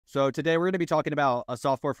So today we're going to be talking about a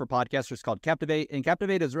software for podcasters called Captivate. And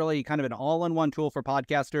Captivate is really kind of an all-in-one tool for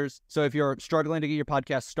podcasters. So if you're struggling to get your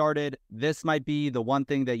podcast started, this might be the one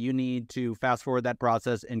thing that you need to fast forward that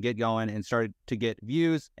process and get going and start to get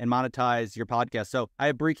views and monetize your podcast. So I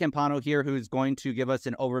have Bree Campano here who's going to give us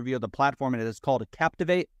an overview of the platform, and it is called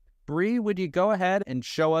Captivate. Bree, would you go ahead and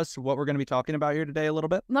show us what we're going to be talking about here today a little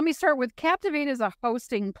bit? Let me start with Captivate as a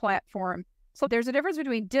hosting platform. So there's a difference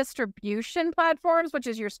between distribution platforms, which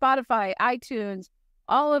is your Spotify, iTunes,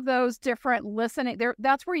 all of those different listening.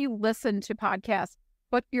 That's where you listen to podcasts.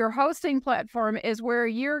 But your hosting platform is where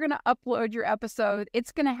you're going to upload your episode.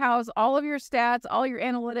 It's going to house all of your stats, all your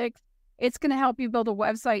analytics. It's going to help you build a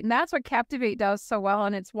website. And that's what Captivate does so well.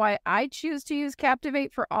 And it's why I choose to use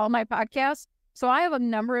Captivate for all my podcasts. So I have a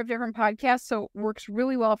number of different podcasts, so it works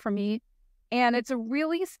really well for me. And it's a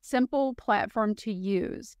really simple platform to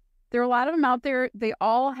use. There are a lot of them out there. They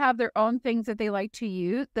all have their own things that they like to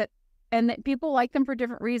use, and that people like them for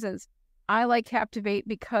different reasons. I like Captivate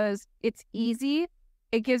because it's easy.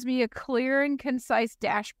 It gives me a clear and concise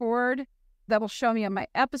dashboard that will show me on my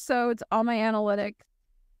episodes, all my analytics,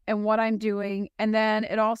 and what I'm doing. And then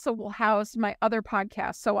it also will house my other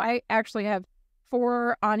podcasts. So I actually have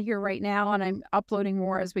 4 on here right now, and I'm uploading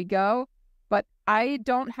more as we go. But I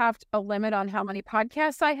don't have a limit on how many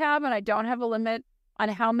podcasts I have, and I don't have a limit on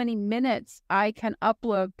how many minutes I can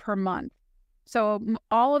upload per month. So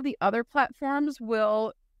all of the other platforms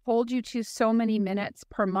will hold you to so many minutes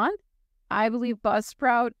per month. I believe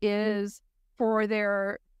Buzzsprout is, for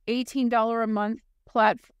their $18 a month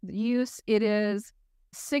use, it is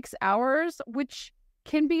 6 hours, which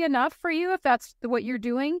can be enough for you if that's what you're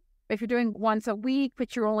doing. If you're doing once a week,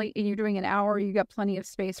 but you're doing an hour, you got plenty of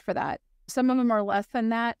space for that. Some of them are less than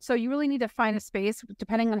that. So you really need to find a space,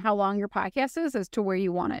 depending on how long your podcast is, as to where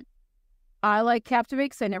you want it. I like Captivate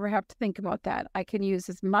because I never have to think about that. I can use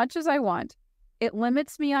as much as I want. It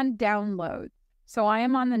limits me on downloads. So I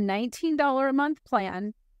am on the $19 a month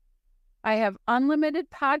plan. I have unlimited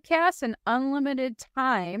podcasts and unlimited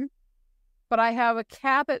time, but I have a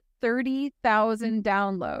cap at 30,000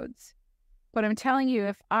 downloads. But I'm telling you,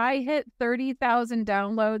 if I hit 30,000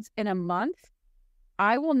 downloads in a month,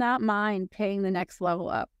 I will not mind paying the next level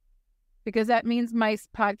up, because that means my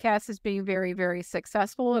podcast is being very, very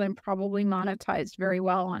successful, and I'm probably monetized very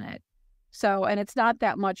well on it. So, and it's not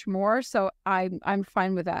that much more, so I'm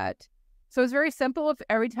fine with that. So it's very simple. If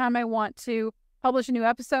every time I want to publish a new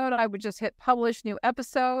episode, I would just hit publish new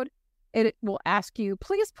episode. It will ask you,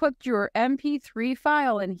 please put your MP3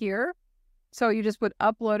 file in here. So you just would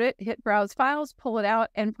upload it, hit browse files, pull it out,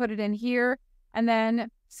 and put it in here. And then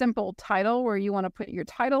simple title, where you want to put your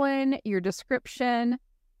title in, your description,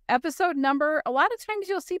 episode number. A lot of times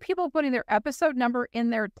you'll see people putting their episode number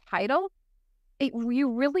in their title. You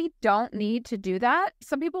really don't need to do that.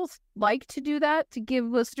 Some people like to do that to give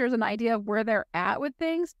listeners an idea of where they're at with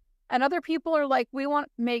things. And other people are like, we want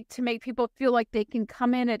to make people feel like they can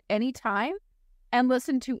come in at any time and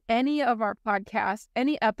listen to any of our podcasts,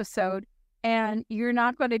 any episode. And you're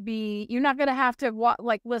not going to have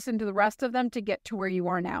to listen to the rest of them to get to where you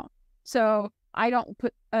are now. So I don't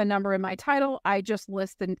put a number in my title. I just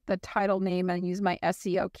list the title name and use my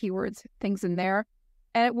SEO keywords, things in there.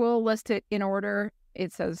 And it will list it in order.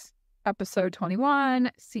 It says episode 21,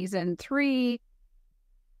 season 3.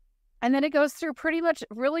 And then it goes through pretty much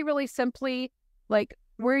really, really simply, like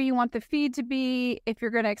where you want the feed to be, if you're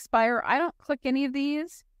going to expire. I don't click any of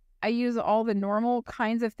these. I use all the normal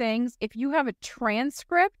kinds of things. If you have a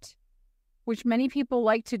transcript, which many people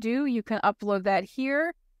like to do, you can upload that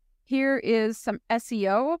here. Here is some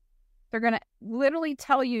SEO. They're going to literally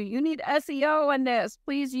tell you, you need SEO in this.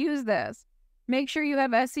 Please use this. Make sure you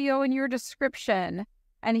have SEO in your description.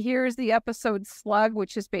 And here's the episode slug,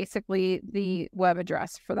 which is basically the web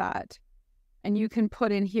address for that. And you can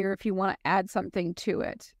put in here if you want to add something to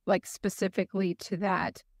it, like specifically to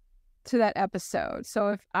that episode. So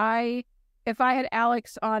if I had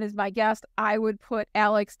Alex on as my guest, I would put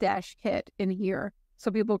Alex-hit in here so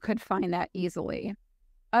people could find that easily.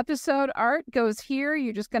 Episode art goes here.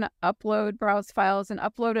 You're just going to upload browse files and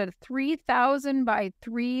upload a 3,000 by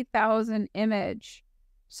 3,000 image.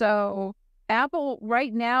 So Apple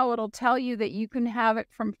right now, it'll tell you that you can have it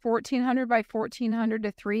from 1,400 by 1,400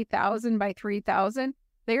 to 3,000 by 3,000.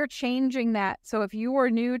 They're changing that. So if you are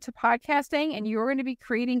new to podcasting and you're going to be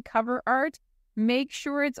creating cover art, make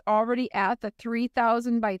sure it's already at the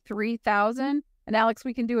 3,000 by 3,000. And Alex,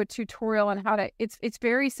 we can do a tutorial on how to, it's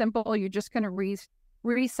very simple. You're just going to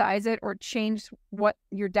resize it or change what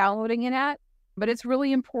you're downloading it at. But it's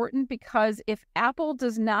really important because if Apple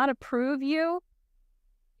does not approve you,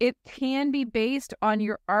 It can be based on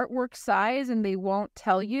your artwork size and they won't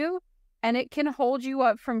tell you. And it can hold you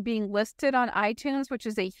up from being listed on iTunes, which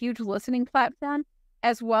is a huge listening platform,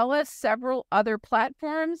 as well as several other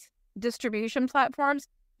platforms, distribution platforms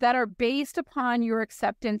that are based upon your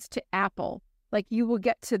acceptance to Apple. Like you will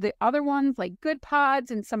get to the other ones like Good Pods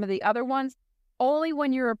and some of the other ones only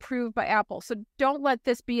when you're approved by Apple. So don't let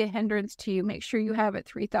this be a hindrance to you. Make sure you have it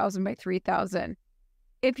 3,000 by 3,000.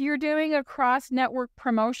 If you're doing a cross-network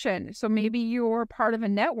promotion, so maybe you're part of a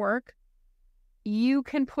network, you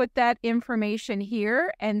can put that information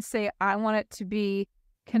here and say, I want it to be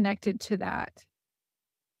connected to that.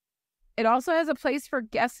 It also has a place for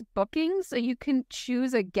guest bookings. So you can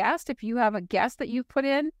choose a guest if you have a guest that you've put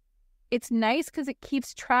in. It's nice because it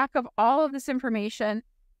keeps track of all of this information.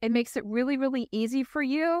 It makes it really, really easy for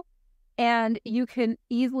you. And you can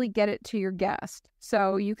easily get it to your guest.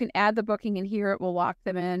 So you can add the booking in here. It will lock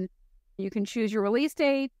them in. You can choose your release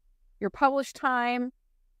date, your publish time.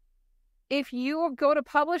 If you go to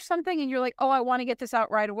publish something and you're like, oh, I want to get this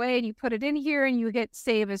out right away, and you put it in here and you hit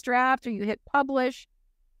save as draft or you hit publish,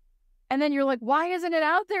 and then you're like, why isn't it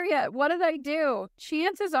out there yet? What did I do?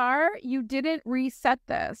 Chances are you didn't reset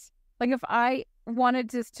this. Like if I wanted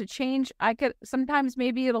this to change, I could, sometimes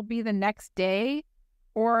maybe it'll be the next day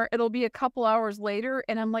or it'll be a couple hours later.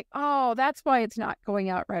 And I'm like, oh, that's why it's not going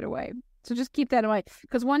out right away. So just keep that in mind,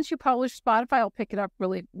 because once you publish, Spotify will pick it up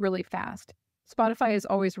really, really fast. Spotify is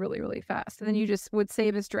always really, really fast. And then you just would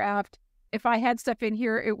save as draft. If I had stuff in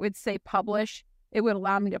here, it would say publish. It would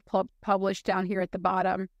allow me to publish down here at the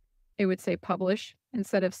bottom. It would say publish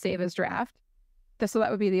instead of save as draft. So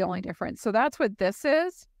that would be the only difference. So that's what this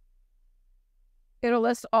is. It'll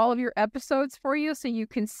list all of your episodes for you so you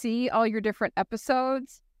can see all your different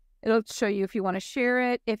episodes. It'll show you if you want to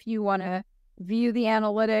share it, if you want to view the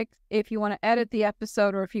analytics, if you want to edit the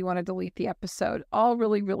episode, or if you want to delete the episode. All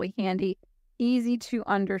really, really handy, easy to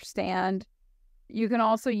understand. You can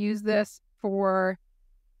also use this for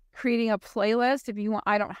creating a playlist. If you want,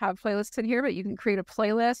 I don't have playlists in here, but you can create a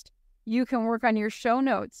playlist. You can work on your show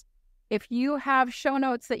notes. If you have show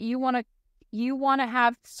notes that you want to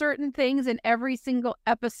have certain things in every single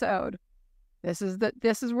episode. This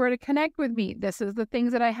is where to connect with me. This is the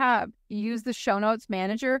things that I have. Use the show notes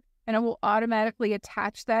manager and it will automatically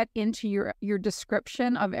attach that into your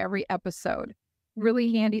description of every episode.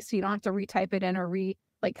 Really handy so you don't have to retype it in or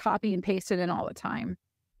copy and paste it in all the time.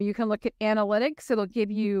 You can look at analytics. It'll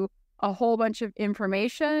give you a whole bunch of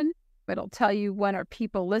information. It'll tell you when are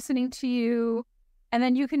people listening to you. And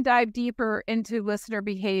then you can dive deeper into listener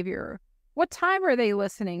behavior. What time are they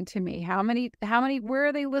listening to me? Where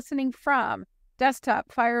are they listening from?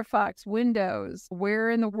 Desktop, Firefox, Windows, where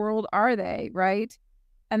in the world are they, right?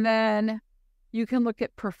 And then you can look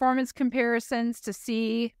at performance comparisons to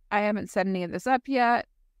see, I haven't set any of this up yet.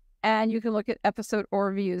 And you can look at episode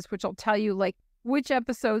overviews, which will tell you which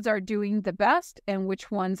episodes are doing the best and which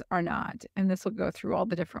ones are not. And this will go through all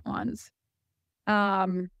the different ones.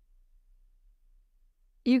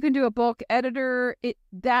 You can do a bulk editor.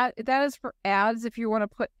 That is for ads. If you want to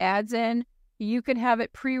put ads in, you can have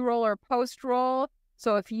it pre-roll or post-roll.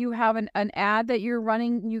 So if you have an ad that you're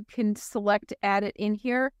running, you can select to add it in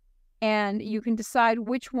here and you can decide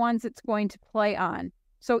which ones it's going to play on.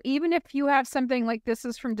 So even if you have something like this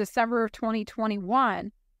is from December of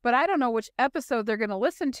 2021, but I don't know which episode they're going to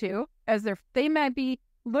listen to, as they might be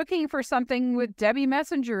looking for something with Debbie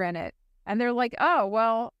Messenger in it. And they're like, oh,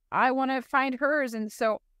 well, I want to find hers. And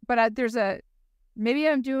so, but maybe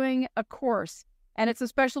I'm doing a course and it's a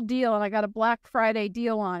special deal and I got a Black Friday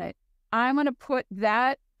deal on it. I'm going to put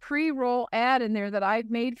that pre-roll ad in there that I've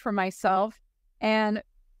made for myself and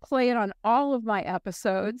play it on all of my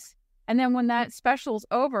episodes. And then when that special's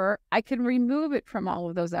over, I can remove it from all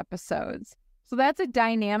of those episodes. So that's a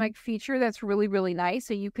dynamic feature that's really, really nice.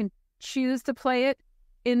 So you can choose to play it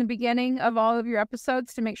in the beginning of all of your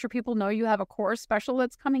episodes to make sure people know you have a course special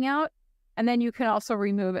that's coming out. And then you can also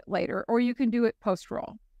remove it later, or you can do it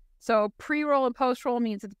post-roll. So pre-roll and post-roll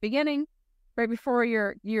means at the beginning, right before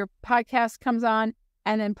your podcast comes on,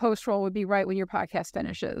 and then post-roll would be right when your podcast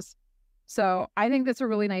finishes. So I think that's a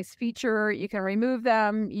really nice feature. You can remove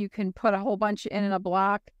them. You can put a whole bunch in a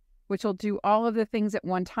block, which will do all of the things at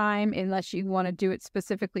one time, unless you want to do it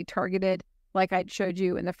specifically targeted, like I showed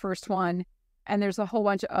you in the first one. And there's a whole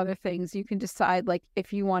bunch of other things. You can decide,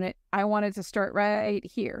 if you want it, I want it to start right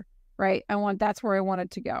here, right? That's where I want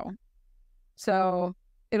it to go. So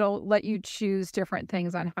it'll let you choose different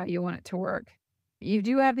things on how you want it to work. You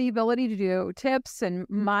do have the ability to do tips and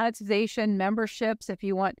monetization, memberships. If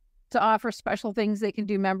you want to offer special things, they can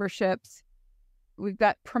do memberships. We've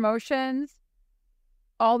got promotions.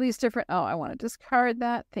 all these different, oh, I want to discard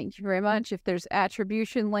that. Thank you very much. If there's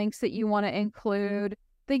attribution links that you want to include,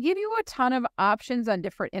 they give you a ton of options on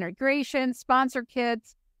different integrations, sponsor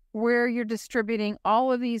kits, where you're distributing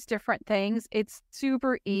all of these different things. It's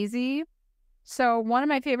super easy. So one of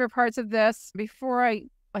my favorite parts of this, before I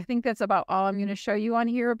think that's about all I'm going to show you on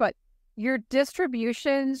here, but your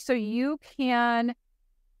distribution, so you can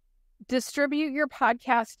distribute your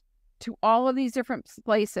podcast to all of these different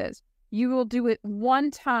places. You will do it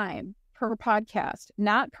one time per podcast,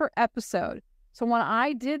 not per episode. So when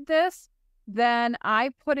I did this, then I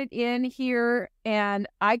put it in here and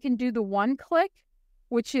I can do the one click,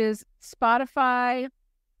 which is Spotify,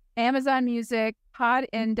 Amazon Music, Pod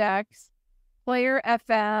Index, Player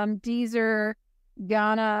FM, Deezer,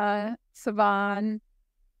 Ghana, Savan,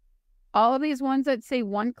 all of these ones that say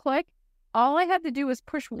one click. All I had to do was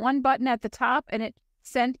push one button at the top and it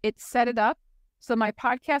set it up. So my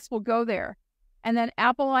podcast will go there. And then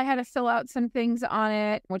Apple, I had to fill out some things on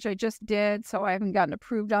it, which I just did. So I haven't gotten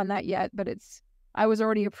approved on that yet, but I was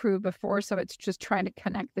already approved before. So it's just trying to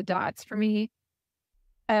connect the dots for me.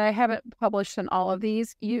 And I haven't published on all of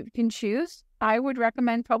these. You can choose. I would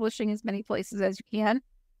recommend publishing as many places as you can.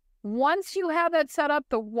 Once you have that set up,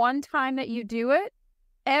 the one time that you do it,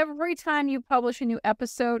 every time you publish a new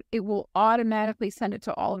episode, it will automatically send it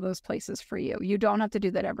to all of those places for you. You don't have to do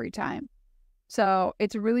that every time. So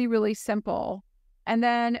it's really, really simple. And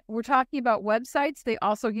then we're talking about websites. They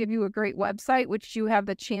also give you a great website, which you have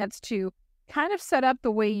the chance to kind of set up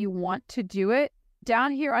the way you want to do it.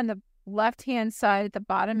 Down here on the left-hand side at the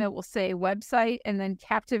bottom, it will say website and then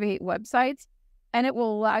Captivate websites. And it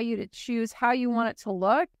will allow you to choose how you want it to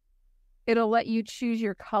look. It'll let you choose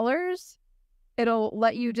your colors. It'll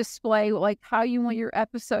let you display like how you want your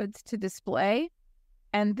episodes to display.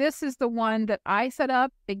 And this is the one that I set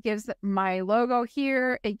up. It gives my logo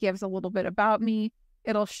here. It gives a little bit about me.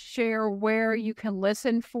 It'll share where you can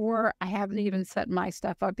listen for. I haven't even set my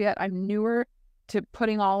stuff up yet. I'm newer to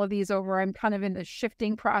putting all of these over. I'm kind of in the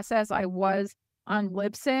shifting process. I was on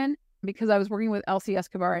Libsyn because I was working with Elsie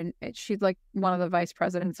Escobar and she's like one of the vice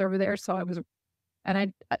presidents over there. So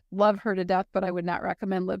I love her to death, but I would not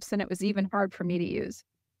recommend Libsyn. It was even hard for me to use.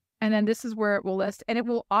 And then this is where it will list, and it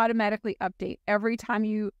will automatically update. Every time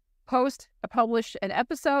you publish an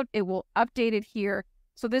episode, it will update it here.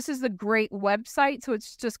 So this is the great website. So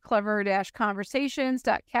it's just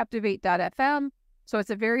clever-conversations.captivate.fm. So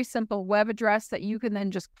it's a very simple web address that you can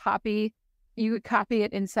then just copy. You could copy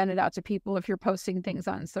it and send it out to people if you're posting things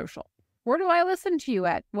on social. Where do I listen to you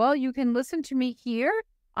at? Well, you can listen to me here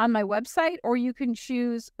on my website, or you can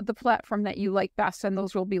choose the platform that you like best, and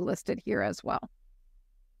those will be listed here as well.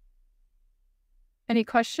 Any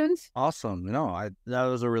questions? Awesome. No, that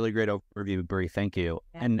was a really great overview, Brie. Thank you.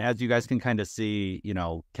 Yeah. And as you guys can kind of see,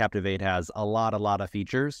 Captivate has a lot of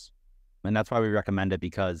features, and that's why we recommend it,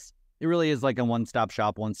 because it really is like a one-stop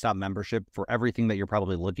shop, one-stop membership for everything that you're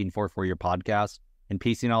probably looking for your podcast, and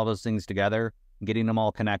piecing all those things together, getting them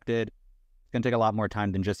all connected. It's going to take a lot more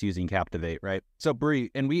time than just using Captivate, right? So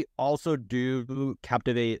Brie, and we also do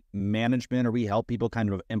Captivate management, or we help people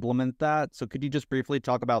kind of implement that. So could you just briefly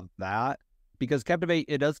talk about that? Because Captivate,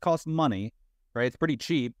 it does cost money, right? It's pretty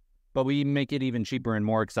cheap, but we make it even cheaper and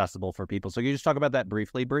more accessible for people. So can you just talk about that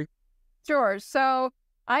briefly, Brie? Sure. So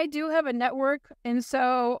I do have a network. And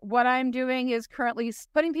so what I'm doing is currently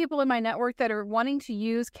putting people in my network that are wanting to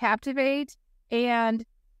use Captivate, and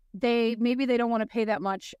maybe they don't want to pay that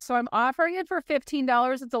much. So I'm offering it for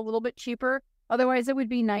 $15. It's a little bit cheaper. Otherwise, it would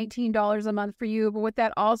be $19 a month for you. But what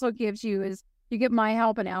that also gives you is you get my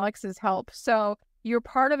help and Alex's help. So you're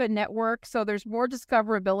part of a network, so there's more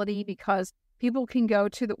discoverability because people can go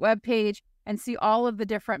to the webpage and see all of the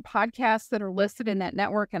different podcasts that are listed in that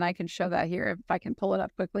network, and I can show that here if I can pull it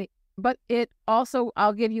up quickly. But it also,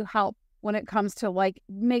 I'll give you help when it comes to like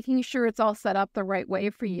making sure it's all set up the right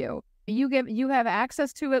way for you. You have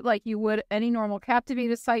access to it like you would any normal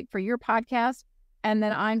Captivated site for your podcast, and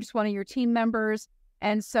then I'm just one of your team members.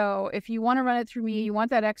 And so if you want to run it through me, you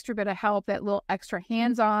want that extra bit of help, that little extra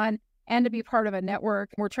hands-on, and to be part of a network,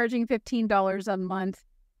 we're charging $15 a month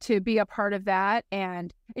to be a part of that.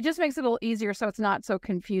 And it just makes it a little easier so it's not so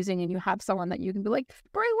confusing, and you have someone that you can be like,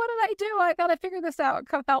 Brie, what did I do? I got to figure this out.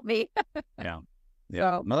 Come help me. Yeah.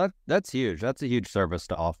 So, no, that's huge. That's a huge service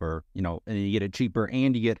to offer, and you get it cheaper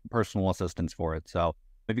and you get personal assistance for it. So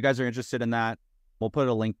if you guys are interested in that, we'll put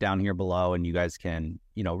a link down here below, and you guys can,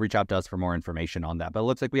 reach out to us for more information on that. But it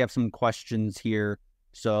looks like we have some questions here.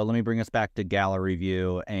 So let me bring us back to gallery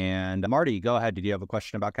view. And Marty, go ahead. Did you have a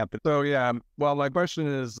question about Captivate? So yeah, well, my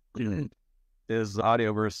question is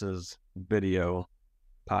audio versus video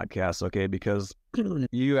podcasts, okay? Because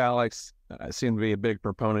you, Alex, seem to be a big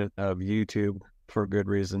proponent of YouTube for good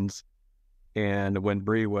reasons. And when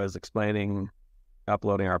Bree was explaining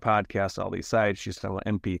uploading our podcast, all these sites, she's talking about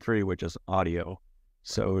MP3, which is audio.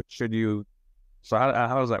 So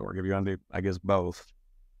how does that work if you want to do, I guess, both?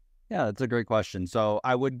 Yeah, that's a great question. So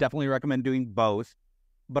I would definitely recommend doing both,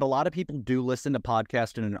 but a lot of people do listen to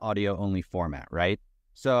podcasts in an audio only format, right?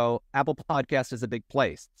 So Apple Podcast is a big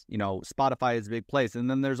place, Spotify is a big place, and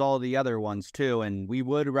then there's all the other ones too. And we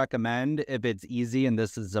would recommend, if it's easy, and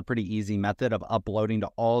this is a pretty easy method of uploading to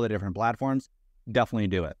all the different platforms, definitely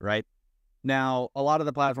do it, right? Now, a lot of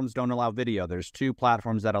the platforms don't allow video. There's 2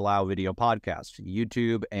 platforms that allow video podcasts,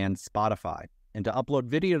 YouTube and Spotify. And to upload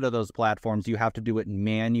video to those platforms, you have to do it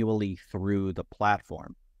manually through the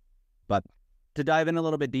platform. But to dive in a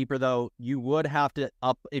little bit deeper, though, you would have to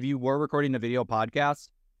if you were recording a video podcast,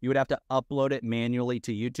 you would have to upload it manually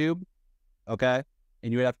to YouTube, okay?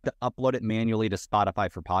 And you would have to upload it manually to Spotify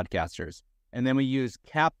for podcasters. And then we use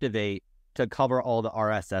Captivate to cover all the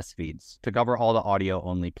RSS feeds, to cover all the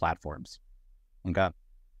audio-only platforms, okay?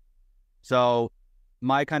 So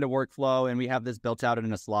my kind of workflow, and we have this built out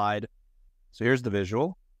in a slide. So here's the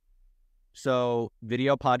visual. So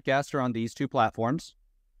video podcasts are on these 2 platforms,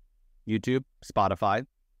 YouTube, Spotify.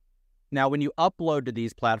 Now, when you upload to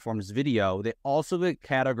these platforms video, they also get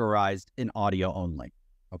categorized in audio only,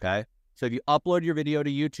 okay? So if you upload your video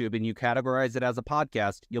to YouTube and you categorize it as a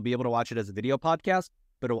podcast, you'll be able to watch it as a video podcast,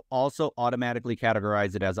 but it will also automatically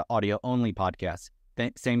categorize it as an audio only podcast.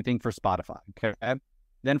 Same thing for Spotify, okay?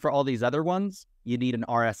 Then for all these other ones, you need an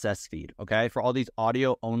RSS feed, okay? For all these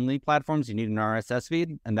audio-only platforms, you need an RSS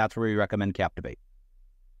feed, and that's where we recommend Captivate.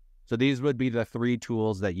 So these would be the 3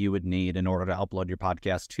 tools that you would need in order to upload your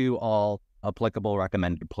podcast to all applicable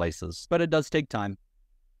recommended places. But it does take time.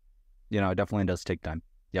 It definitely does take time.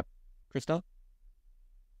 Yep. Krista?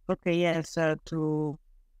 Okay, yeah, so to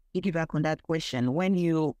piggyback on that question, when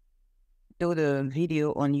you do the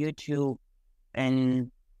video on YouTube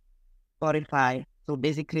and Spotify, so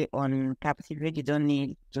basically on Capitvate, you don't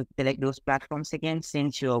need to select those platforms again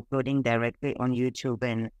since you're uploading directly on YouTube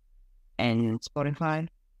and Spotify.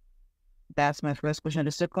 That's my first question.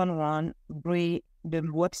 The second one, Bree, the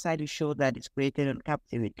website you showed that is created on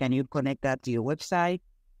Capitivate, can you connect that to your website,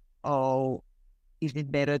 or is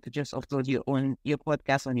it better to just upload your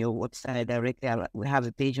podcast on your website directly? We have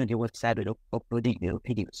a page on your website with uploading your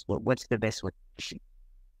videos. What's the best way?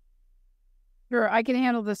 Sure, I can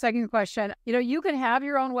handle the second question. You can have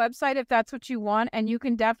your own website if that's what you want, and you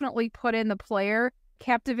can definitely put in the player.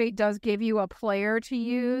 Captivate does give you a player to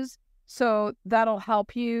use, so that'll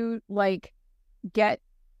help you get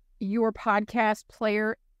your podcast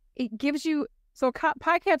player. It gives you,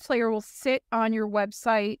 podcast player will sit on your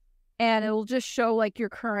website and it'll just show your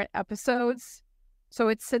current episodes. So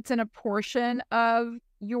it sits in a portion of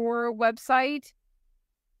your website.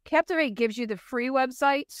 Captivate gives you the free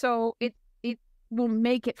website, so it will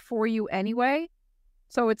make it for you anyway.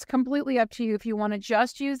 So it's completely up to you if you want to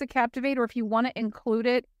just use the Captivate or if you want to include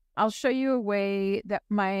it. I'll show you a way that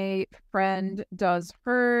my friend does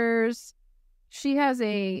hers. She has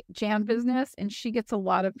a jam business and she gets a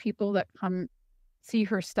lot of people that come see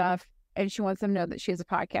her stuff and she wants them to know that she has a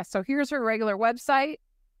podcast. So here's her regular website,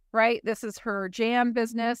 right? This is her jam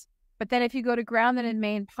business. But then if you go to Grounded in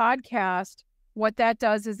Maine podcast, what that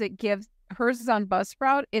does is it gives, hers is on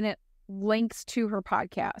Buzzsprout and it links to her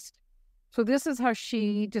podcast. So this is how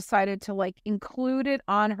she decided to include it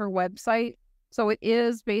on her website. So it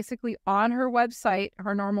is basically on her website,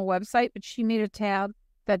 her normal website, but she made a tab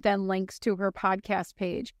that then links to her podcast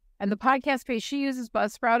page. And the podcast page, she uses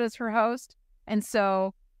Buzzsprout as her host. And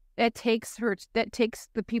so that takes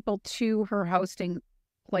the people to her hosting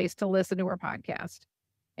place to listen to her podcast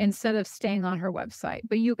instead of staying on her website.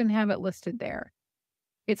 But you can have it listed there.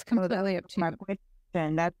 It's completely up to you.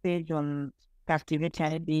 And that page on Captivate,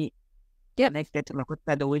 can it be connected to my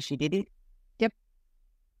website the way she did it? Yep,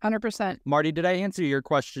 100%. Marty, did I answer your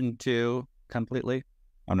question too completely?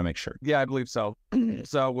 I want to make sure. Yeah, I believe so.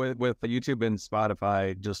 So with YouTube and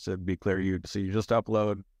Spotify, just to be clear, you just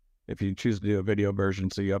upload. If you choose to do a video version,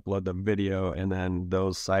 so you upload the video, and then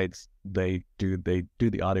those sites they do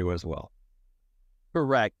the audio as well.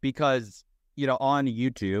 Correct, because on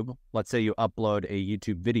YouTube, let's say you upload a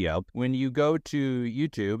YouTube video. When you go to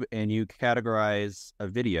YouTube and you categorize a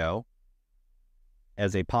video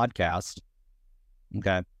as a podcast,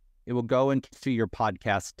 okay, it will go into your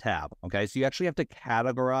podcast tab, okay? So you actually have to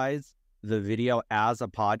categorize the video as a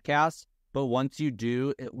podcast, but once you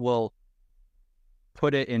do, it will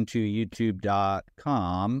put it into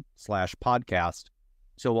youtube.com/podcast.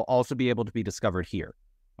 So it will also be able to be discovered here,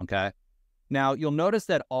 okay? Now, you'll notice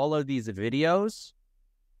that all of these videos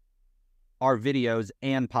are videos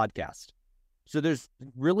and podcast. So there's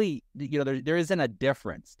really, there isn't a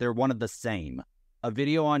difference. They're one of the same. A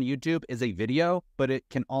video on YouTube is a video, but it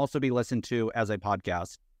can also be listened to as a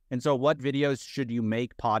podcast. And so what videos should you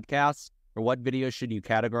make podcasts, or what videos should you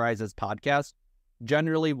categorize as podcasts?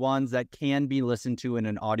 Generally ones that can be listened to in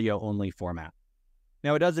an audio-only format.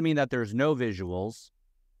 Now, it doesn't mean that there's no visuals,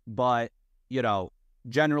 but,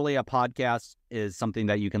 generally a podcast is something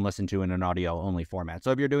that you can listen to in an audio-only format. So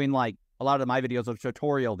if you're doing like a lot of my videos are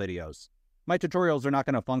tutorial videos, my tutorials are not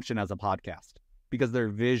going to function as a podcast because they're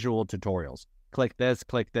visual tutorials. Click this,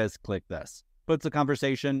 click this, click this. But it's a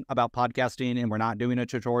conversation about podcasting and we're not doing a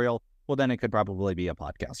tutorial. Well, then it could probably be a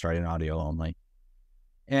podcast, right? An audio only.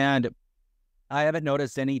 And I haven't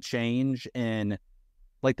noticed any change in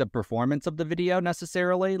like the performance of the video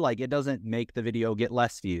necessarily. Like it doesn't make the video get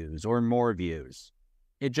less views or more views.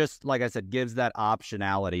 It just, like I said, gives that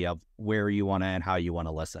optionality of where you want to and how you want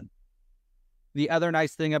to listen. The other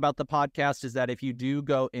nice thing about the podcast is that if you do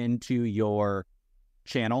go into your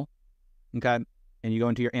channel, okay, and you go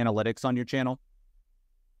into your analytics on your channel,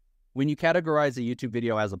 when you categorize a YouTube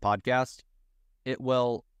video as a podcast, it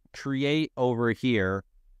will create over here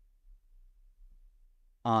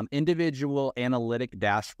individual analytic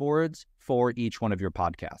dashboards for each one of your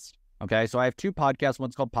podcasts. Okay, so I have two podcasts.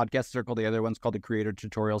 One's called Podcast Circle. The other one's called the Creator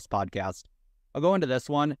Tutorials Podcast. I'll go into this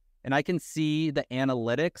one, and I can see the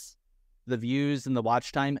analytics, the views, and the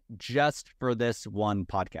watch time just for this one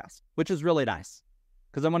podcast, which is really nice.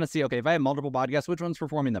 Because I want to see, okay, if I have multiple podcasts, which one's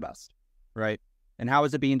performing the best, right? And how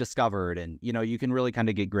is it being discovered? And, you can really kind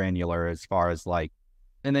of get granular as far as like,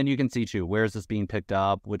 and then you can see too, where is this being picked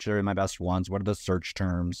up? Which are my best ones? What are the search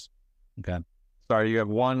terms? Okay. Sorry, you have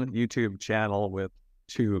one YouTube channel with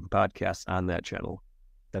 2 podcasts on that channel.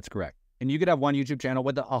 That's correct. And you could have one YouTube channel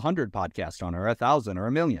with 100 podcasts on, or 1,000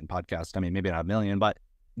 or 1,000,000 podcasts. I mean, maybe not 1,000,000, but,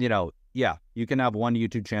 yeah, you can have one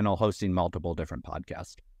YouTube channel hosting multiple different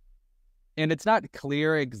podcasts. And it's not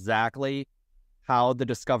clear exactly how the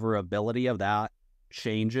discoverability of that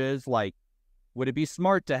changes. Like, would it be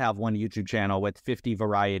smart to have one YouTube channel with 50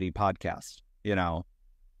 variety podcasts? I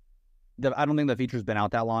don't think the feature's been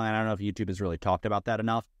out that long. And I don't know if YouTube has really talked about that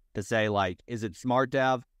enough to say, like, is it smart to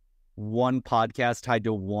have one podcast tied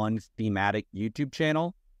to one thematic YouTube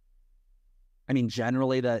channel? I mean,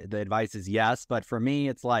 generally the advice is yes. But for me,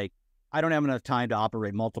 it's like, I don't have enough time to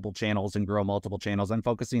operate multiple channels and grow multiple channels. I'm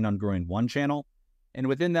focusing on growing one channel. And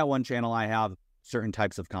within that one channel, I have certain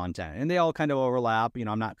types of content. And they all kind of overlap.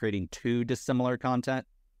 I'm not creating too dissimilar content,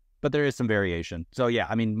 but there is some variation. So yeah,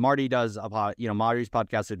 I mean, Marty does about, Marty's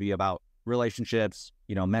podcast would be about relationships,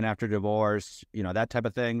 men after divorce, that type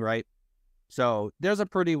of thing, right? So there's a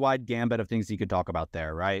pretty wide gambit of things he could talk about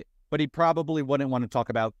there, right? But he probably wouldn't want to talk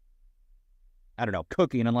about, I don't know,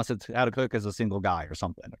 cooking unless it's how to cook as a single guy or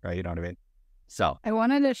something, right? You know what I mean? So I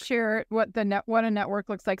wanted to share what a network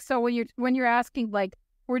looks like. So when you're asking, like,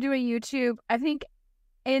 we're doing YouTube, I think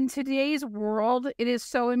in today's world, it is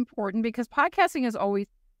so important because podcasting has always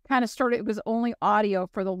kind of started, it was only audio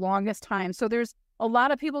for the longest time. So there's a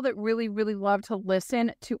lot of people that really, really love to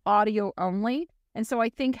listen to audio only. And so I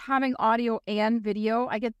think having audio and video,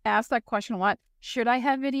 I get asked that question a lot. Should I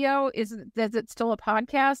have video? Is it still a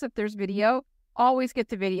podcast if there's video? Always get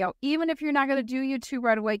the video. Even if you're not going to do YouTube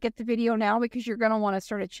right away, get the video now because you're going to want to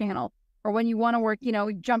start a channel. Or when you want to work,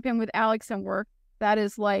 jump in with Alex and work. That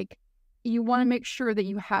is like, you want to make sure that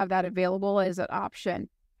you have that available as an option.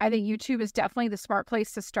 I think YouTube is definitely the smart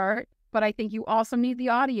place to start, but I think you also need the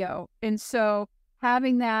audio. And so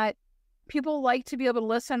having that, people like to be able to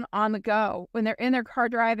listen on the go when they're in their car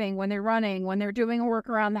driving, when they're running, when they're doing work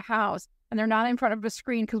around the house, and they're not in front of a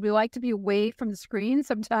screen because we like to be away from the screen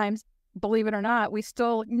sometimes. Believe it or not, we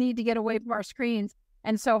still need to get away from our screens.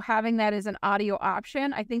 And so having that as an audio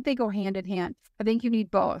option, I think they go hand in hand. I think you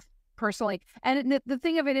need both. Personally. And the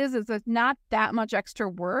thing of it is it's not that much extra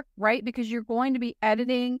work, right? Because you're going to be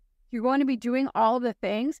editing, you're going to be doing all of the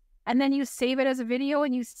things, and then you save it as a video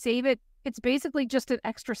and you save it. It's basically just an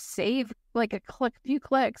extra save, like a few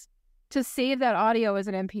clicks to save that audio as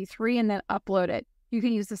an MP3 and then upload it. You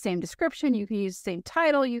can use the same description, you can use the same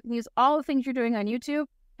title, you can use all the things you're doing on YouTube,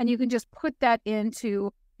 and you can just put that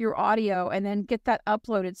into your audio and then get that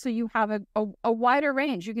uploaded. So you have a wider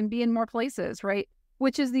range. You can be in more places, right?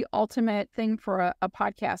 Which is the ultimate thing for a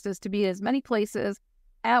podcast, is to be in as many places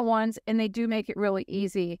at once, and they do make it really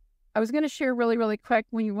easy. I was going to share really, really quick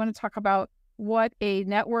when you want to talk about what a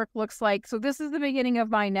network looks like. So this is the beginning of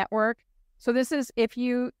my network. So this is, if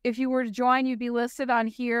you were to join, you'd be listed on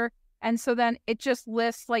here. And so then it just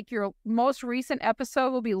lists, like, your most recent episode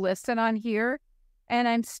will be listed on here. And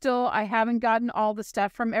I haven't gotten all the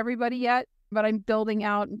stuff from everybody yet, but I'm building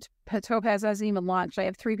out. Topaz hasn't even launched. I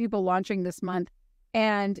have 3 people launching this month,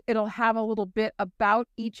 and it'll have a little bit about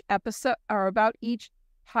each episode or about each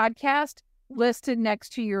podcast listed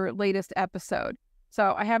next to your latest episode.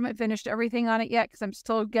 So I haven't finished everything on it yet because I'm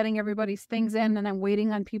still getting everybody's things in, and I'm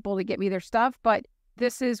waiting on people to get me their stuff. But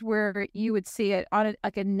this is where you would see it on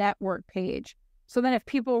like a network page. So then if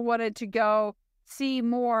people wanted to go see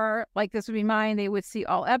more, like this would be mine, they would see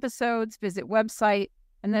all episodes, visit website,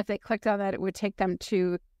 and then if they clicked on that, it would take them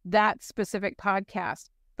to that specific podcast.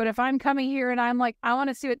 But if I'm coming here and I'm like, I want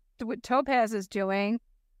to see what Topaz is doing,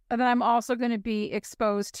 and then I'm also going to be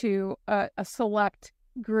exposed to a select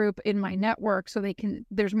group in my network, so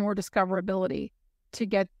there's more discoverability to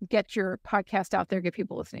get your podcast out there, get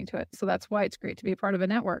people listening to it. So that's why it's great to be a part of a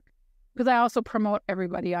network, because I also promote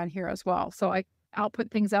everybody on here as well. So I'll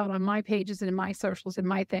put things out on my pages and in my socials and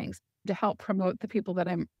my things to help promote the people that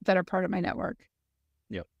are part of my network.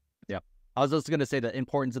 Yep. I was also going to say the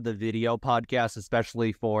importance of the video podcast,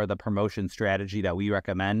 especially for the promotion strategy that we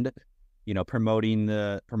recommend. Promoting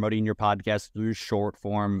your podcast through short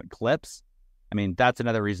form clips. I mean, that's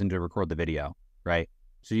another reason to record the video, right?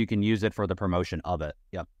 So you can use it for the promotion of it.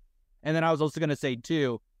 Yep. And then I was also going to say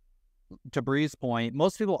too, to Bree's point,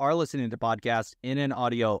 most people are listening to podcasts in an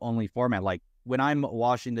audio only format. Like when I'm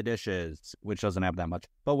washing the dishes, which doesn't have that much,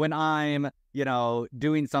 but when I'm,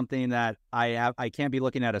 doing something that I can't be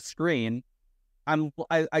looking at a screen,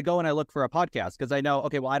 I go and I look for a podcast because I know,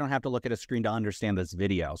 okay, well, I don't have to look at a screen to understand this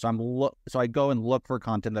video. So I go and look for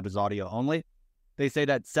content that is audio only. They say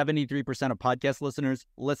that 73% of podcast listeners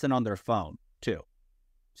listen on their phone too.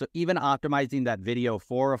 So even optimizing that video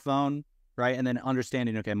for a phone, right? And then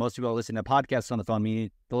understanding, okay, most people are listening to podcasts on the phone,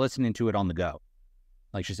 meaning they're listening to it on the go.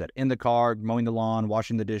 Like she said, in the car, mowing the lawn,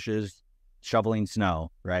 washing the dishes, shoveling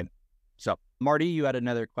snow, right? So Marty, you had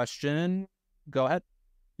another question. Go ahead.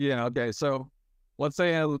 Yeah. Okay. So let's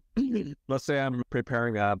say I'm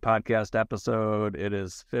preparing a podcast episode. It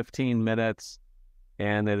is 15 minutes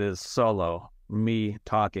and it is solo, me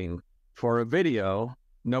talking. For a video,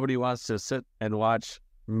 nobody wants to sit and watch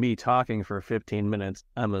me talking for 15 minutes,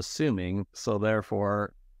 I'm assuming. So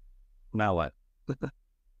therefore, now what?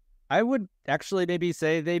 I would actually maybe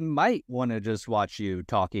say they might want to just watch you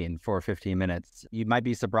talking for 15 minutes. You might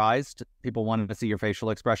be surprised. People want to see your facial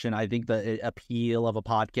expression. I think the appeal of a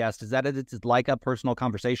podcast is that it's like a personal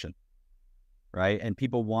conversation, right? And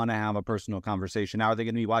people want to have a personal conversation. Now, are they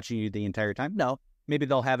going to be watching you the entire time? No. Maybe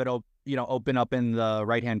they'll have it, open up in the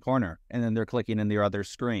right-hand corner, and then they're clicking in their other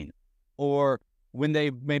screen. Or when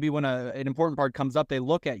an important part comes up, they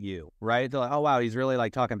look at you, right? They're like, oh, wow, he's really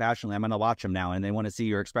like talking passionately. I'm going to watch him now. And they want to see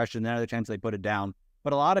your expression. Then other times they put it down.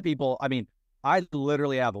 But a lot of people, I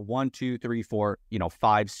literally have 1, 2, 3, 4,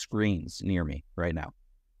 5 screens near me right now,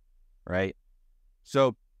 right?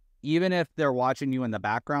 So even if they're watching you in the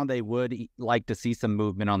background, they would like to see some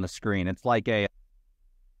movement on the screen. It's like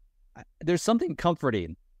there's something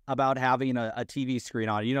comforting about having a TV screen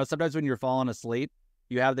on. Sometimes when you're falling asleep,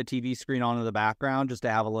 you have the TV screen on in the background just to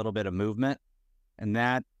have a little bit of movement, and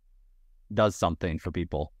that does something for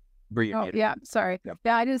people. Yeah, sorry. Yep.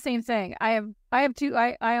 Yeah, I do the same thing. I have two.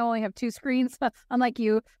 I only have 2 screens, unlike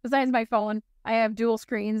you. Besides my phone, I have dual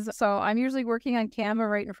screens. So I'm usually working on Canva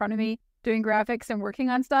right in front of me, doing graphics and working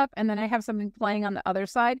on stuff, and then I have something playing on the other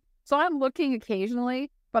side. So I'm looking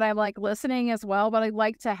occasionally, but I'm like listening as well. But I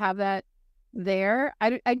like to have that there.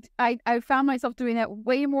 I found myself doing that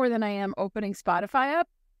way more than I am opening Spotify up,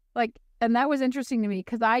 and that was interesting to me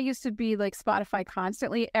because I used to be like Spotify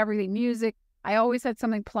constantly, everything, music. I always had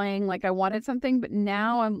something playing, like I wanted something, but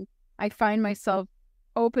now I find myself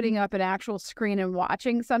opening up an actual screen and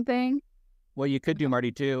watching something. What you could do,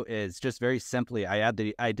 Marty, too, is just very simply, I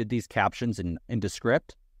did these captions into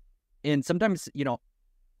script, and sometimes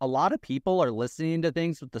a lot of people are listening to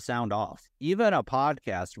things with the sound off, even a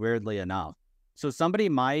podcast, weirdly enough. So somebody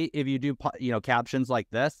might, if you do, captions like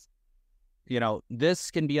this,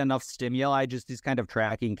 this can be enough stimuli, just these kind of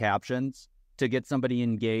tracking captions to get somebody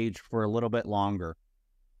engaged for a little bit longer.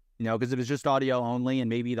 Because if it's just audio only and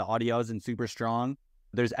maybe the audio isn't super strong,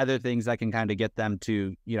 there's other things that can kind of get them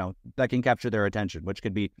to, that can capture their attention, which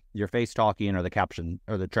could be your face talking or the caption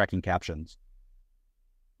or the tracking captions.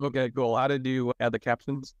 Okay, cool. How did you add the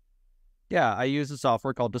captions? Yeah, I use a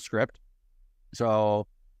software called Descript. So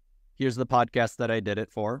here's the podcast that I did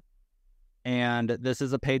it for. And this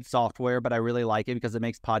is a paid software, but I really like it because it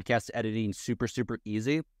makes podcast editing super, super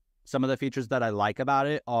easy. Some of the features that I like about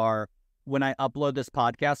it are when I upload this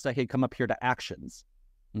podcast, I can come up here to actions.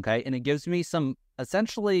 Okay. And it gives me some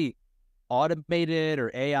essentially automated or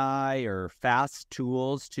AI or fast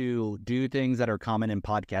tools to do things that are common in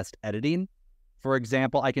podcast editing. For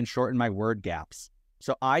example, I can shorten my word gaps.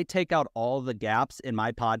 So I take out all the gaps in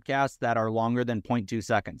my podcast that are longer than 0.2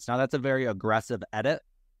 seconds. Now, that's a very aggressive edit,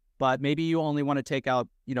 but maybe you only want to take out,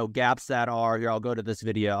 gaps that are, here, I'll go to this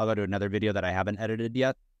video. I'll go to another video that I haven't edited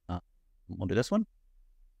yet. We'll do this one.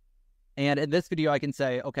 And in this video, I can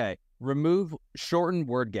say, okay, shorten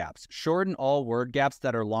word gaps. Shorten all word gaps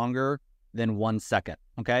that are longer than 1 second,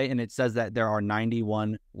 okay? And it says that there are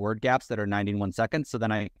 91 word gaps that are 91 seconds. So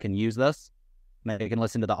then I can use this, and I can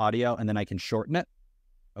listen to the audio, and then I can shorten it,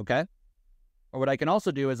 okay? Or what I can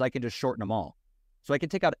also do is I can just shorten them all. So I can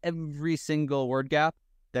take out every single word gap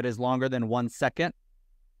that is longer than 1 second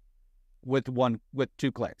with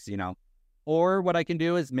 2 clicks, Or what I can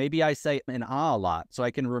do is maybe I say an a lot, so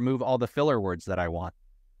I can remove all the filler words that I want,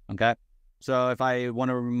 okay? So if I want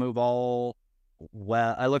to remove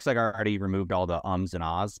it looks like I already removed all the ums and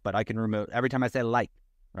ahs, but I can remove, every time I say like,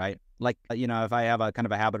 right? Like, if I have a kind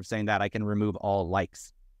of a habit of saying that, I can remove all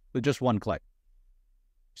likes with just 1 click.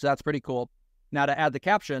 So that's pretty cool. Now to add the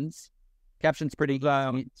captions pretty...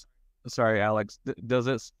 Sorry, Alex, does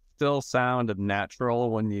it still sound natural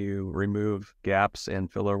when you remove gaps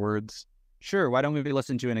and filler words? Sure. Why don't we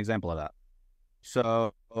listen to an example of that?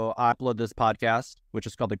 So I upload this podcast, which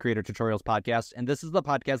is called the Creator Tutorials Podcast. And this is the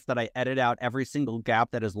podcast that I edit out every single gap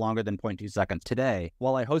that is longer than 0.2 seconds. Today,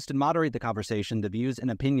 while I host and moderate the conversation, the views and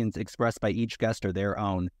opinions expressed by each guest are their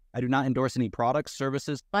own. I do not endorse any products,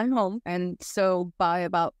 services. I'm home. And so by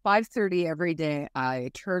about 5:30 every day, I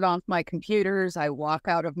turn off my computers. I walk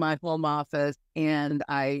out of my home office and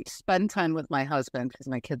I spend time with my husband because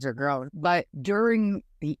my kids are grown. But during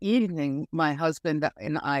the evening, my husband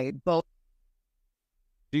and I both.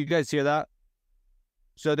 Do you guys hear that?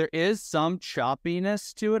 So there is some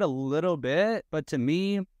choppiness to it a little bit, but to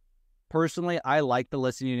me, personally, I like the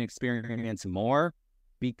listening experience more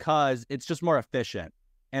because it's just more efficient.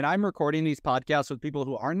 And I'm recording these podcasts with people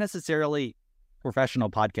who aren't necessarily professional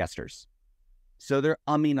podcasters. So they're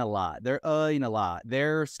umming a lot. They're a lot.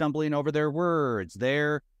 They're stumbling over their words.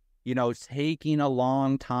 They're, taking a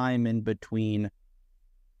long time in between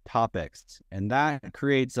topics. And that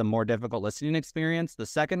creates a more difficult listening experience. The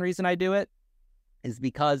second reason I do it is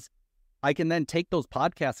because I can then take those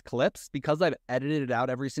podcast clips, because I've edited out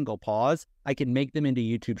every single pause, I can make them into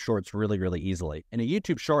YouTube shorts really, really easily. And a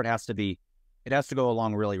YouTube short has to go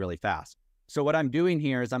along really, really fast. So what I'm doing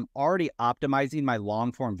here is I'm already optimizing my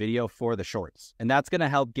long form video for the shorts. And that's going to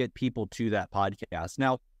help get people to that podcast.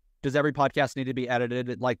 Now, does every podcast need to be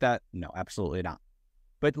edited like that? No, absolutely not.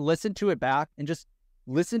 But listen to it back and just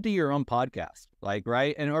listen to your own podcast,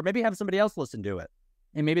 right? Or maybe have somebody else listen to it.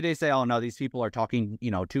 And maybe they say, oh no, these people are talking,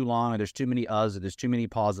 too long, or there's too many uhs, or there's too many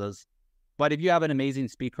pauses. But if you have an amazing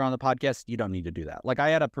speaker on the podcast, you don't need to do that. Like I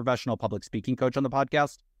had a professional public speaking coach on the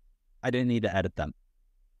podcast. I didn't need to edit them.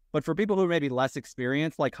 But for people who are maybe less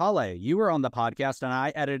experienced, like Hale, you were on the podcast and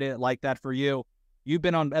I edited it like that for you. You've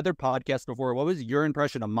been on other podcasts before. What was your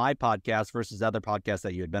impression of my podcast versus other podcasts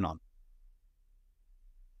that you had been on?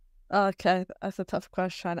 Okay, that's a tough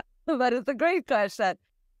question, but it's a great question.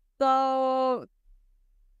 So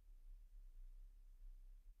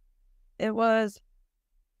it was,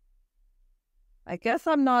 I guess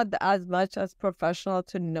I'm not as much as professional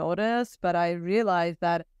to notice, but I realized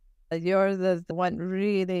that yours is the one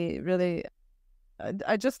really, really,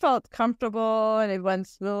 I just felt comfortable and it went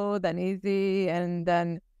smooth and easy. And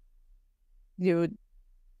then you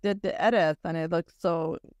did the edits and it looked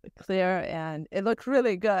so clear and it looked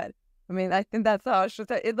really good. I mean, I think that's how I should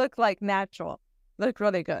say. It looked like natural. It looked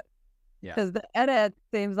really good. Yeah. Because the edit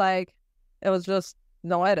seems like it was just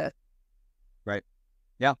no edit. Right.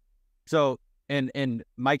 Yeah. So in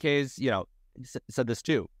my case, said this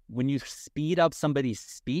too. When you speed up somebody's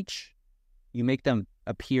speech, you make them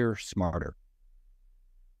appear smarter.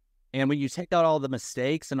 And when you take out all the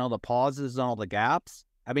mistakes and all the pauses and all the gaps,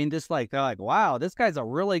 I mean, they're like, wow, this guy's a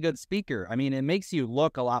really good speaker. I mean, it makes you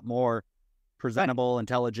look a lot more presentable,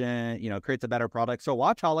 intelligent, creates a better product. So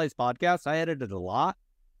watch Hale's podcast. I edited a lot.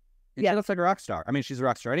 And she looks like a rock star. I mean, she's a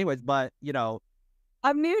rock star anyways, but,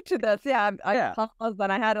 I'm new to this. Yeah, I paused,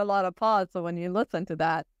 but I had a lot of pause. So when you listen to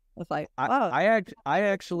that, it's like, wow. I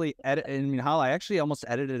actually edit. I mean, Hale, I actually almost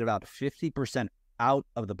edited about 50% out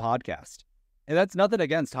of the podcast. And that's nothing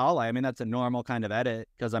against Hale. I mean, that's a normal kind of edit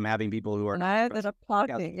because I'm having people who are. And I ended up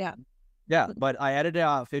talking, yeah. Yeah, but I edited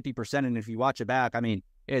out 50%. And if you watch it back, I mean,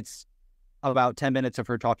 it's about 10 minutes of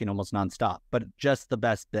her talking almost nonstop, but just the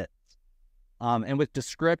best bits. And with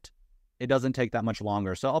Descript, it doesn't take that much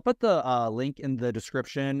longer. So I'll put the link in the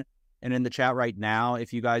description and in the chat right now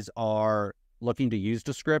if you guys are looking to use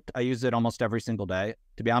Descript, I use it almost every single day,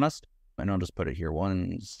 to be honest. And I'll just put it here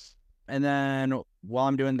once. And then while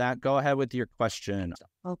I'm doing that, go ahead with your question.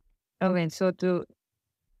 Okay, so to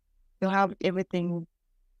have everything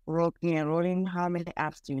working and rolling, how many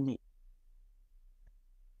apps do you need?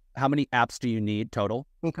 How many apps do you need total?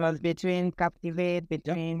 Because between Captivate,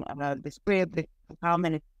 between the script, how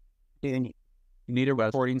many do you need? You need a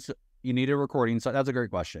recording. You need a recording. So that's a great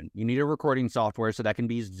question. You need a recording software. So that can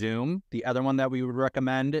be Zoom. The other one that we would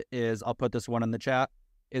recommend is, I'll put this one in the chat,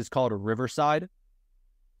 is called Riverside.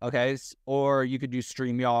 Okay. Or you could do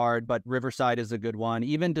StreamYard, but Riverside is a good one.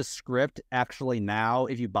 Even Descript, actually now,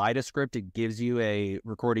 if you buy Descript, it gives you a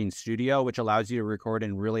recording studio, which allows you to record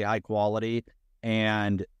in really high quality.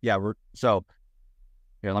 And yeah, so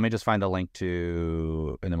here, let me just find the link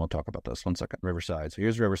to, and then we'll talk about this. 1 second. Riverside. So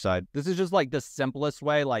here's Riverside. This is just like the simplest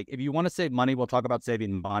way. Like if you want to save money, we'll talk about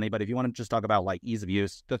saving money. But if you want to just talk about like ease of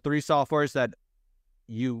use, the 3 softwares that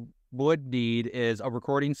you would need is a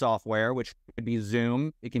recording software, which could be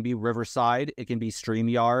Zoom. It can be Riverside. It can be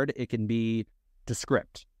StreamYard. It can be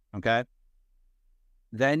Descript. Okay.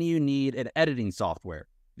 Then you need an editing software.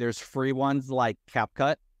 There's free ones like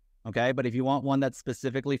CapCut. Okay. But if you want one that's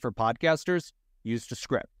specifically for podcasters, use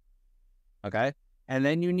Descript. Okay. And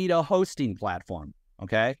then you need a hosting platform.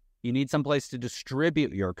 Okay. You need some place to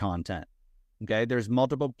distribute your content. Okay. There's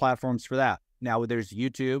multiple platforms for that. Now there's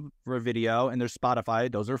YouTube for video and there's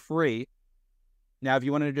Spotify. Those are free. Now, if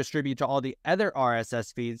you want to distribute to all the other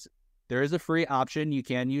RSS feeds, there is a free option. You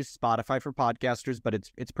can use Spotify for podcasters, but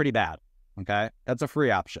it's pretty bad. Okay. That's a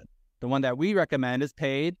free option. The one that we recommend is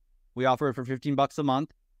paid. We offer it for $15 a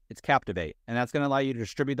month. It's Captivate. And that's going to allow you to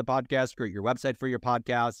distribute the podcast, create your website for your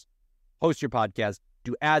podcast, host your podcast,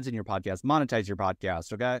 do ads in your podcast, monetize your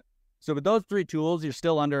podcast. Okay. So with those 3 tools, you're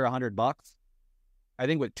still under $100. I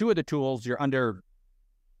think with 2 of the tools, you're under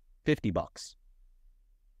 $50,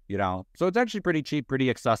 you know? So it's actually pretty cheap, pretty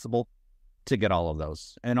accessible to get all of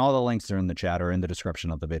those. And all the links are in the chat or in the description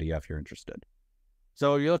of the video if you're interested.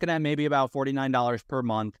 So you're looking at maybe about $49 per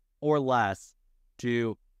month or less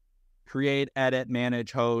to create, edit,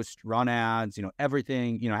 manage, host, run ads, you know,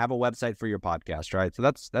 everything, you know, have a website for your podcast, right? So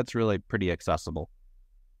that's really pretty accessible.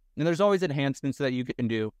 And there's always enhancements that you can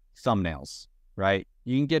do. Thumbnails, right?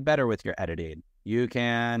 You can get better with your editing. You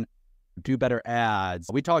can do better ads.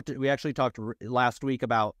 We actually talked last week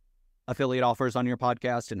about affiliate offers on your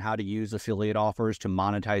podcast and how to use affiliate offers to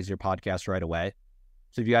monetize your podcast right away.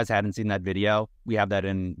 So if you guys hadn't seen that video, we have that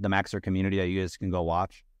in the Maxer community that you guys can go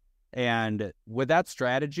watch. And with that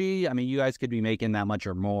strategy, I mean, you guys could be making that much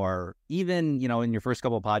or more, even, you know, in your first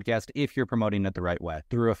couple of podcasts, if you're promoting it the right way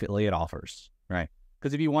through affiliate offers, right?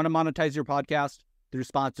 Because if you want to monetize your podcast through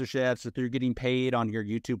sponsorships or through getting paid on your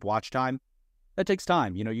YouTube watch time, that takes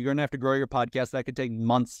time. You know, you're going to have to grow your podcast. That could take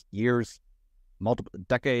months, years, multiple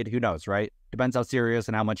decade, who knows, right? Depends how serious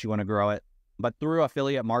and how much you want to grow it. But through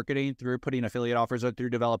affiliate marketing, through putting affiliate offers or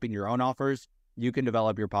through developing your own offers, you can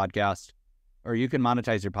develop your podcast or you can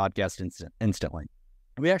monetize your podcast instantly.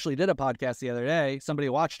 We actually did a podcast the other day. Somebody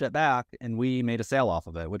watched it back and we made a sale off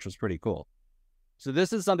of it, which was pretty cool. So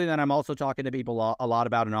this is something that I'm also talking to people a lot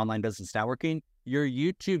about in online business networking. Your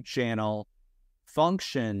YouTube channel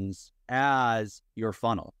functions as your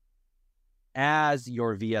funnel, as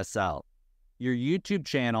your VSL. Your YouTube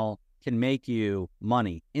channel can make you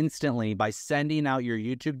money instantly by sending out your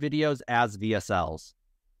YouTube videos as VSLs.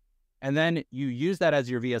 And then you use that as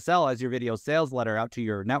your VSL, as your video sales letter out to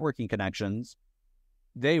your networking connections.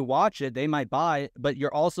 They watch it, they might buy, but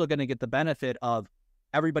you're also going to get the benefit of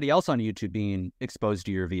everybody else on YouTube being exposed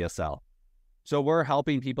to your VSL. So we're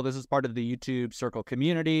helping people. This is part of the YouTube Circle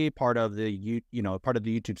community, part of the part of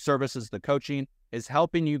the YouTube services, the coaching is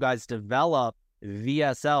helping you guys develop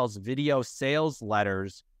VSLs, video sales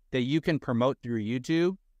letters that you can promote through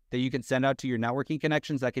YouTube, that you can send out to your networking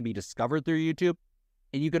connections that can be discovered through YouTube.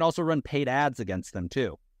 And you can also run paid ads against them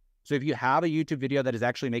too. So if you have a YouTube video that is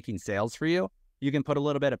actually making sales for you, you can put a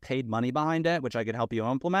little bit of paid money behind it, which I could help you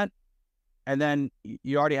implement. And then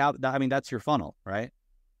you already have that. I mean, that's your funnel, right?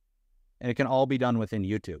 And it can all be done within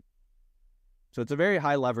YouTube. So it's a very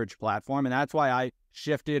high leverage platform. And that's why I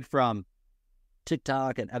shifted from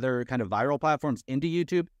TikTok and other kind of viral platforms into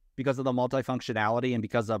YouTube, because of the multifunctionality and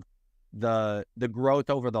because of the growth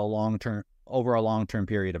over a long-term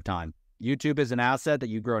period of time. YouTube is an asset that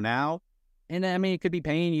you grow now. And I mean, it could be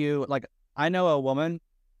paying you. Like, I know a woman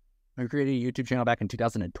who created a YouTube channel back in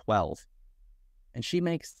 2012 and she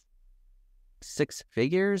makes 6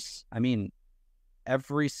 figures. I mean,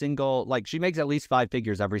 she makes at least 5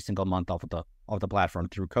 figures every single month off of the platform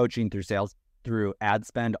through coaching, through sales, through ad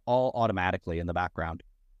spend, all automatically in the background.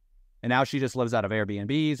 And now she just lives out of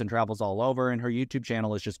Airbnbs and travels all over. And her YouTube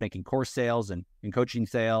channel is just making course sales and coaching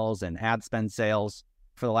sales and ad spend sales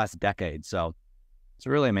for the last decade. So it's a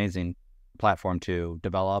really amazing platform to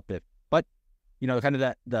develop it. But, kind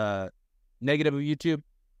of the negative of YouTube,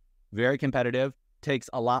 very competitive, takes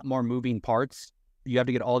a lot more moving parts. You have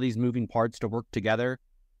to get all these moving parts to work together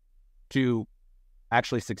to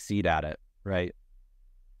actually succeed at it, right?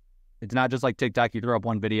 It's not just like TikTok, you throw up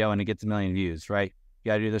one video and it gets 1 million views, right? You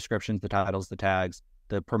got to do the descriptions, the titles, the tags,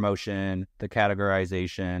 the promotion, the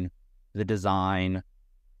categorization, the design.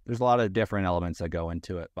 There's a lot of different elements that go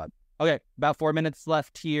into it. But okay, about 4 minutes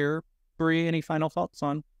left here. Bree, any final thoughts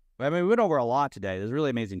on? I mean, we went over a lot today. There's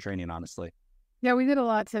really amazing training, honestly. Yeah, we did a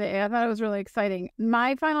lot today. I thought it was really exciting.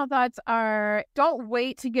 My final thoughts are, don't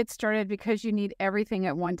wait to get started because you need everything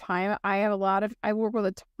at one time. I work with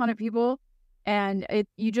a ton of people, and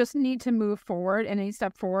you just need to move forward and any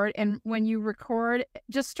step forward. And when you record,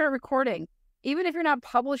 just start recording. Even if you're not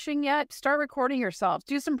publishing yet, start recording yourself.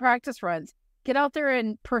 Do some practice runs. Get out there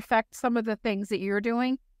and perfect some of the things that you're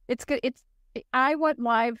doing. It's good. I went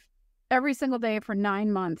live every single day for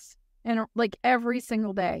 9 months, and like every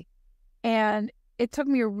single day. And it took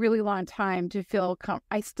me a really long time to feel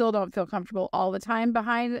I still don't feel comfortable all the time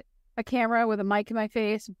behind a camera with a mic in my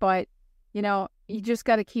face, but you just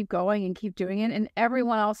got to keep going and keep doing it. And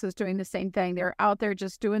everyone else is doing the same thing. They're out there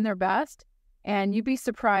just doing their best, and you'd be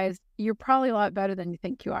surprised. You're probably a lot better than you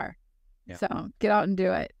think you are. Yeah. So get out and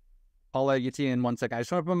do it. I'll let you see in 1 second. I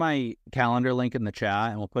just want to put my calendar link in the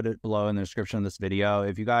chat, and we'll put it below in the description of this video.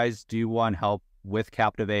 If you guys do want help with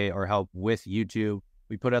Captivate or help with YouTube,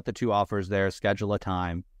 we put out the 2 offers there. Schedule a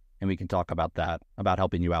time, and we can talk about that, about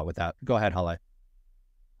helping you out with that. Go ahead, Halle.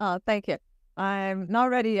 Thank you. I'm not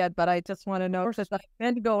ready yet, but I just want to know, since I've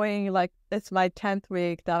been going, like, it's my 10th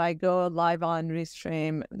week that I go live on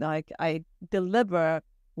Restream. Like, I deliver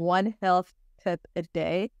 1 health tip a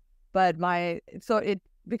day, but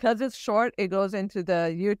because it's short, it goes into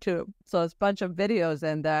the YouTube. So it's a bunch of videos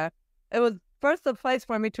in there. It was first a place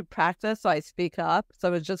for me to practice, so I speak up. So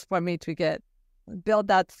it was just for me to build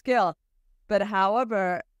that skill. But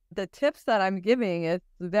however, the tips that I'm giving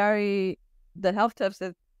the health tips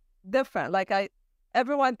is different. Like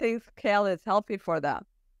everyone thinks kale is healthy for them,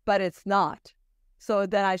 but it's not. So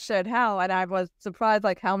then I shared how, and I was surprised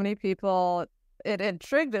like how many people, it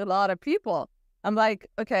intrigued a lot of people. I'm like,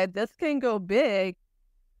 okay, this can go big.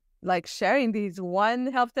 Like sharing these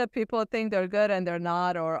one health tip people think they're good and they're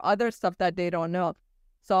not, or other stuff that they don't know.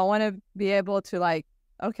 So I want to be able to like,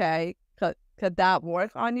 okay, could that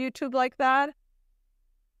work on YouTube like that?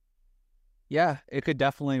 Yeah, it could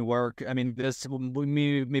definitely work. I mean,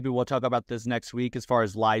 maybe we'll talk about this next week as far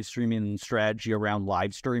as live streaming strategy around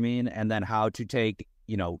live streaming, and then how to take,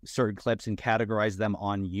 certain clips and categorize them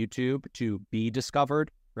on YouTube to be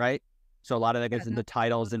discovered, right? So a lot of that gets into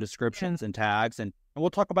titles and descriptions and tags, and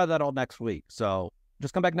we'll talk about that all next week. So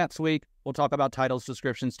just come back next week. We'll talk about titles,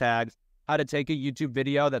 descriptions, tags, how to take a YouTube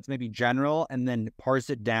video that's maybe general and then parse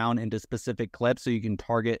it down into specific clips so you can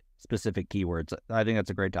target specific keywords. I think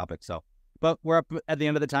that's a great topic. So, but we're up at the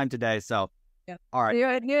end of the time today. So, yeah. All right. See you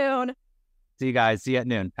at noon. See you guys. See you at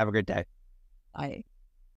noon. Have a great day. Bye.